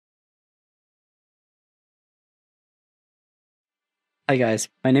Hi guys,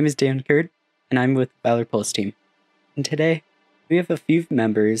 my name is Dan Kurd, and I'm with the Valor Pulse team. And today, we have a few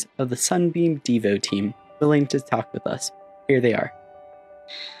members of the Sunbeam Devo team willing to talk with us. Here they are.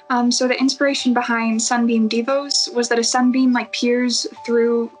 So the inspiration behind Sunbeam Devos was that a sunbeam peers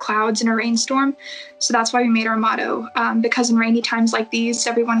through clouds in a rainstorm. So that's why we made our motto, because in rainy times like these,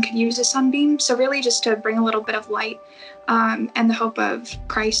 everyone could use a sunbeam. So really just to bring a little bit of light and the hope of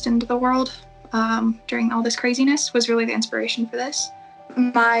Christ into the world during all this craziness was really the inspiration for this.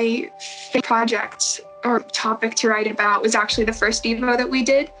 My favorite project or topic to write about was actually the first Devo that we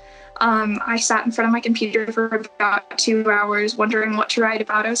did. I sat in front of my computer for about 2 hours wondering what to write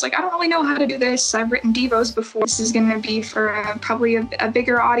about. I was like, I don't really know how to do this. I've written Devos before. This is going to be for probably a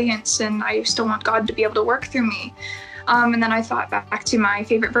bigger audience, and I still want God to be able to work through me. And then I thought back to my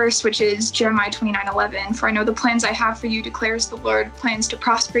favorite verse, which is Jeremiah 29:11. For I know the plans I have for you, declares the Lord, plans to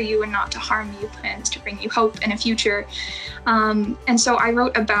prosper you and not to harm you, plans to bring you hope and a future. And so I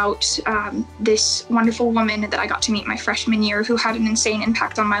wrote about this wonderful woman that I got to meet my freshman year who had an insane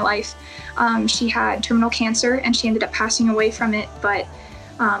impact on my life. She had terminal cancer and she ended up passing away from it, but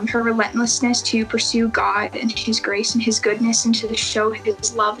her relentlessness to pursue God and His grace and His goodness and to show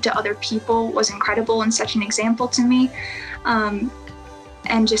His love to other people was incredible and such an example to me.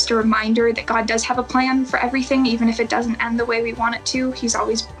 And just a reminder that God does have a plan for everything, even if it doesn't end the way we want it to. He's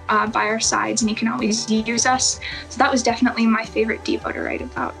always by our sides and He can always use us. So that was definitely my favorite Devo to write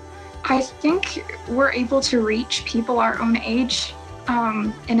about. I think we're able to reach people our own age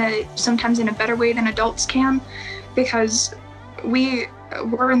sometimes in a better way than adults can, because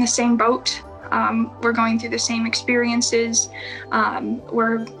we're in the same boat. We're going through the same experiences.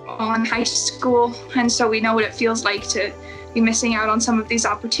 We're all in high school, and so we know what it feels like to be missing out on some of these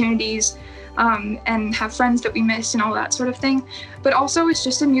opportunities and have friends that we miss and all that sort of thing. But also it's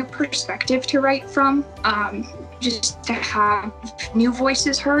just a new perspective to write from, just to have new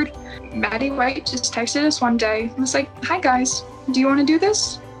voices heard. Maddie White just texted us one day and was like, "Hi guys, do you want to do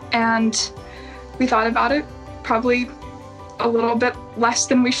this?" And we thought about it, probably a little bit less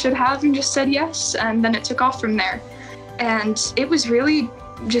than we should have, and just said yes, and then it took off from there. And it was really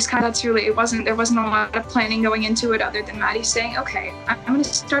just there wasn't a lot of planning going into it other than Maddie saying, okay, I'm going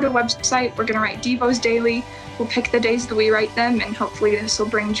to start a website, we're going to write Devos daily, we'll pick the days that we write them, and hopefully this will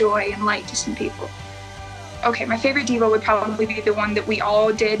bring joy and light to some people. Okay, my favorite Devo would probably be the one that we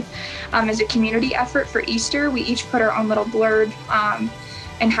all did as a community effort for Easter. We each put our own little blurb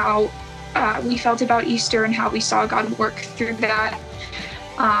and how we felt about Easter and how we saw God work through that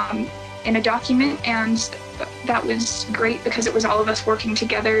in a document, and that was great because it was all of us working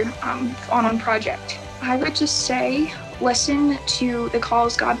together on one project. I would just say, listen to the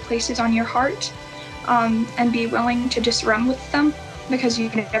calls God places on your heart and be willing to just run with them, because you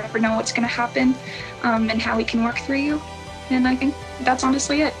never know what's going to happen and how He can work through you. And I think that's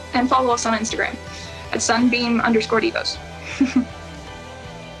honestly it. And follow us on Instagram at Sunbeam_Devos.